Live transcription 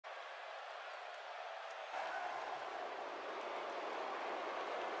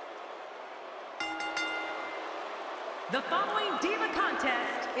The following Diva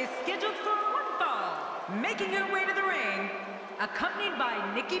contest is scheduled for one fall. Making her way to the ring, accompanied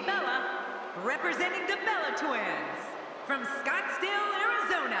by Nikki Bella, representing the Bella Twins. From Scottsdale,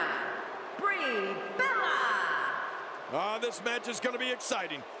 Arizona, Brie Bella. This match is going to be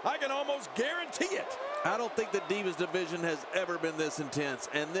exciting. I can almost guarantee it. I don't think the Divas division has ever been this intense,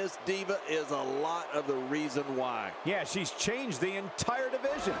 and this Diva is a lot of the reason why. Yeah, she's changed the entire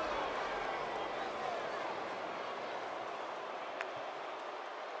division.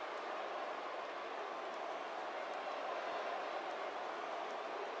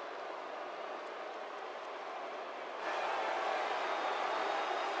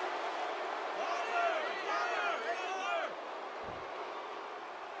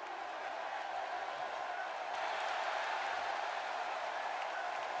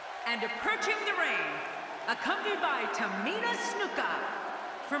 And approaching the ring, accompanied by Tamina Snuka,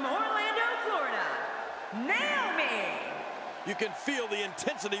 from Orlando, Florida, Naomi. You can feel the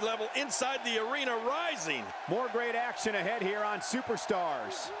intensity level inside the arena rising. More great action ahead here on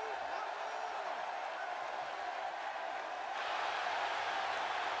Superstars.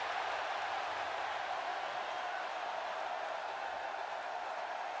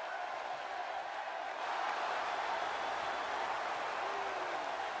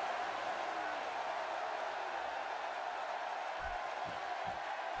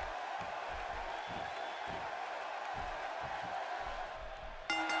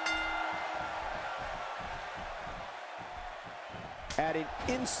 Adding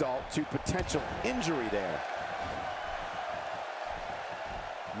insult to potential injury there.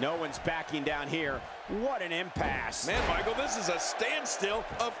 No one's backing down here. What an impasse. Man, Michael, this is a standstill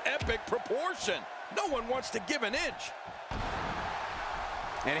of epic proportion. No one wants to give an inch.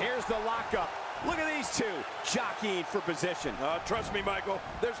 And here's the lockup. Look at these two jockeying for position. Trust me, Michael,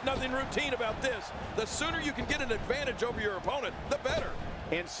 there's nothing routine about this. The sooner you can get an advantage over your opponent, the better.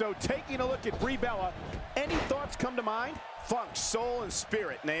 And so taking a look at Brie Bella, any thoughts come to mind? Funk, soul, and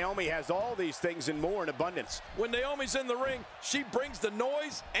spirit. Naomi has all these things and more in abundance. When Naomi's in the ring, she brings the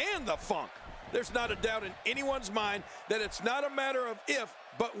noise and the funk. There's not a doubt in anyone's mind that it's not a matter of if,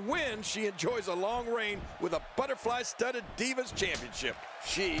 but when she enjoys a long reign with a butterfly-studded Divas Championship.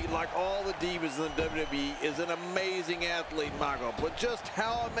 She, like all the Divas in the WWE, is an amazing athlete, Michael. But just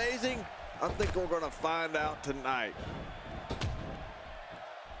how amazing, I think we're going to find out tonight.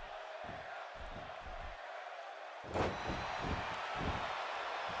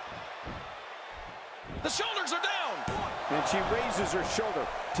 The shoulders are down. And she raises her shoulder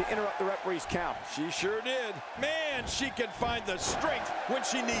to interrupt the referee's count. She sure did. Man, she can find the strength when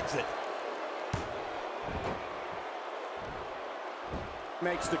she needs it.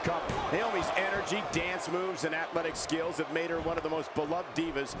 Makes the cover. Naomi's energy, dance moves, and athletic skills have made her one of the most beloved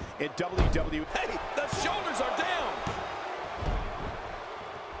divas in WWE. Hey, the shoulders are down.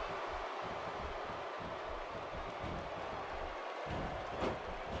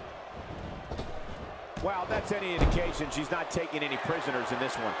 Wow, that's any indication she's not taking any prisoners in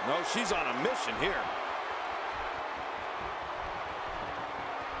this one. No, she's on a mission here.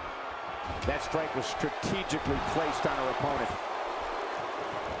 That strike was strategically placed on her opponent.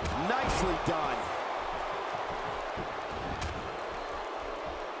 Nicely done.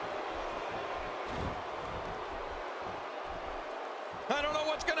 I don't know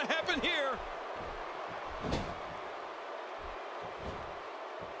what's going to happen here.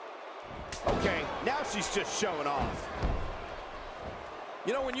 Okay, now she's just showing off.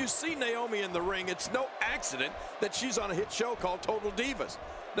 You know, when you see Naomi in the ring, it's no accident that she's on a hit show called Total Divas.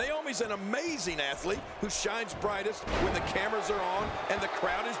 Naomi's an amazing athlete who shines brightest when the cameras are on and the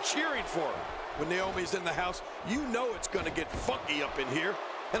crowd is cheering for her. When Naomi's in the house, you know it's going to get funky up in here,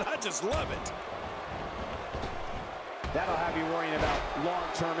 and I just love it. That'll have you worrying about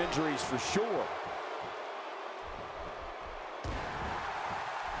long-term injuries for sure.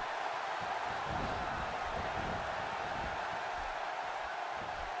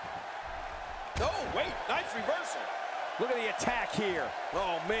 Oh, wait, nice reversal. Look at the attack here.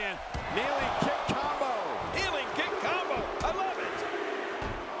 Oh, man. Kneeling kick combo. Kneeling kick combo. I love it.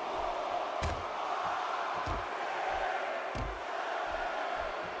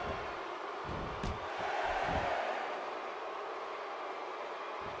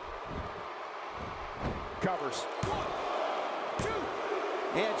 Covers. 1,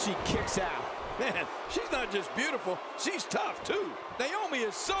 2. And she kicks out. Man, she's not just beautiful, she's tough too. Naomi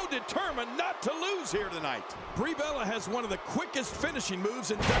is so determined not to lose here tonight. Brie Bella has one of the quickest finishing moves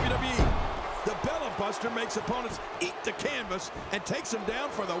in WWE. The Bella Buster makes opponents eat the canvas and takes them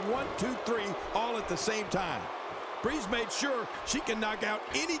down for the 1, 2, 3 all at the same time. Brie's made sure she can knock out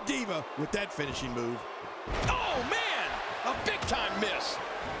any diva with that finishing move. Oh, man! A big-time miss.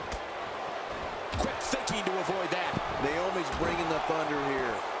 Quick thinking to avoid that. Naomi's bringing the thunder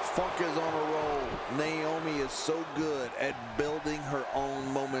here. Funk is on a roll. Naomi is so good at building her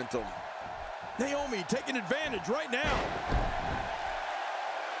own momentum. Naomi taking advantage right now.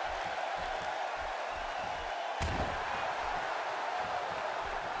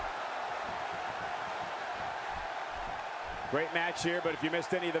 Great match here, but if you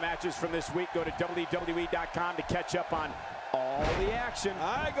missed any of the matches from this week, go to WWE.com to catch up on all the action.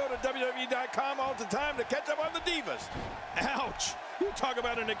 I go to WWE.com all the time to catch up on the Divas. Ouch. You talk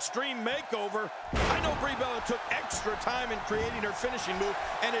about an extreme makeover. I know Brie Bella took extra time in creating her finishing move,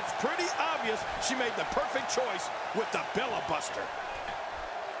 and it's pretty obvious she made the perfect choice with the Bella Buster.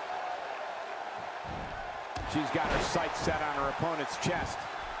 She's got her sights set on her opponent's chest.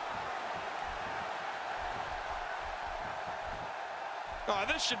 Oh,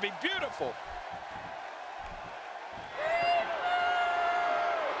 this should be beautiful.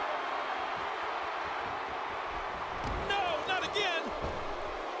 No, not again.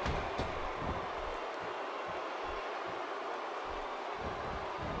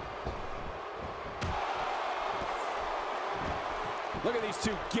 Look at these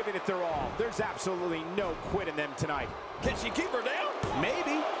two giving it their all. There's absolutely no quit in them tonight. Can she keep her down?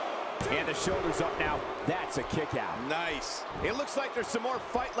 Maybe. And the shoulders up now. That's a kick out. Nice. It looks like there's some more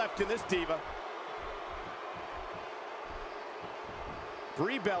fight left in this diva.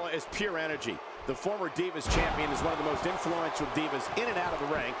 Brie Bella is pure energy. The former Divas champion is one of the most influential divas in and out of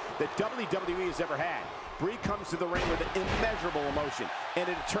the ring that WWE has ever had. Brie comes to the ring with an immeasurable emotion and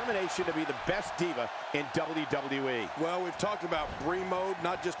a determination to be the best diva in WWE. Well, we've talked about Brie mode,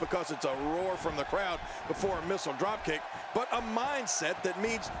 not just because it's a roar from the crowd before a missile dropkick, but a mindset that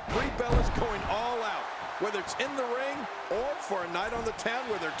means Brie Bella's going all out, whether it's in the ring or for a night on the town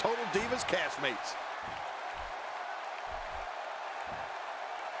with her Total Divas castmates.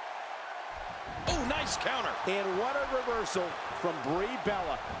 Oh, nice counter. And what a reversal from Brie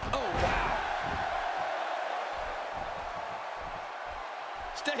Bella. Oh, wow.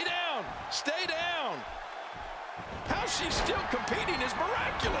 Stay down! Stay down! How she's still competing is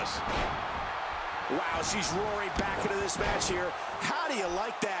miraculous. Wow, she's roaring back into this match here. How do you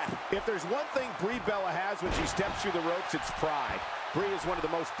like that? If there's one thing Brie Bella has when she steps through the ropes, it's pride. Brie is one of the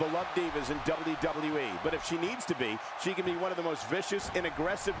most beloved divas in WWE, but if she needs to be, she can be one of the most vicious and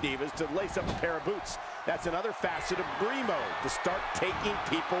aggressive divas to lace up a pair of boots. That's another facet of Brie mode, to start taking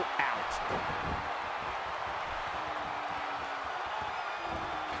people out.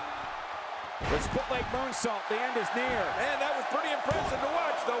 The split leg moonsault, the end is near. Man, that was pretty impressive to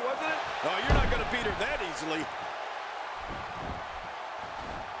watch, though, wasn't it? Oh, you're not going to beat her that easily.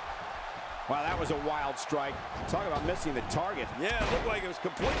 Wow, that was a wild strike. Talk about missing the target. Yeah, it looked like it was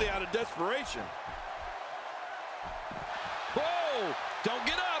completely out of desperation. Whoa! Don't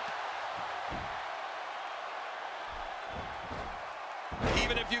get up!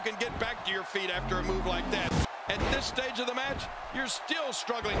 Even if you can get back to your feet after a move like that, at this stage of the match, you're still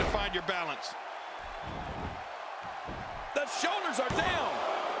struggling to find your balance. The shoulders are down.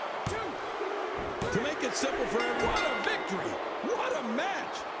 To make it simple for him, what a victory! What a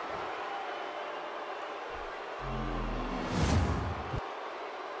match!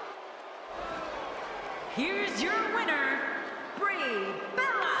 Here's your winner, Brie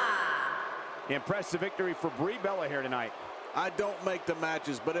Bella. Impressive victory for Brie Bella here tonight. I don't make the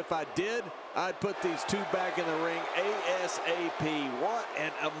matches, but if I did, I'd put these two back in the ring ASAP. What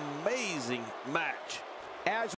an amazing match. As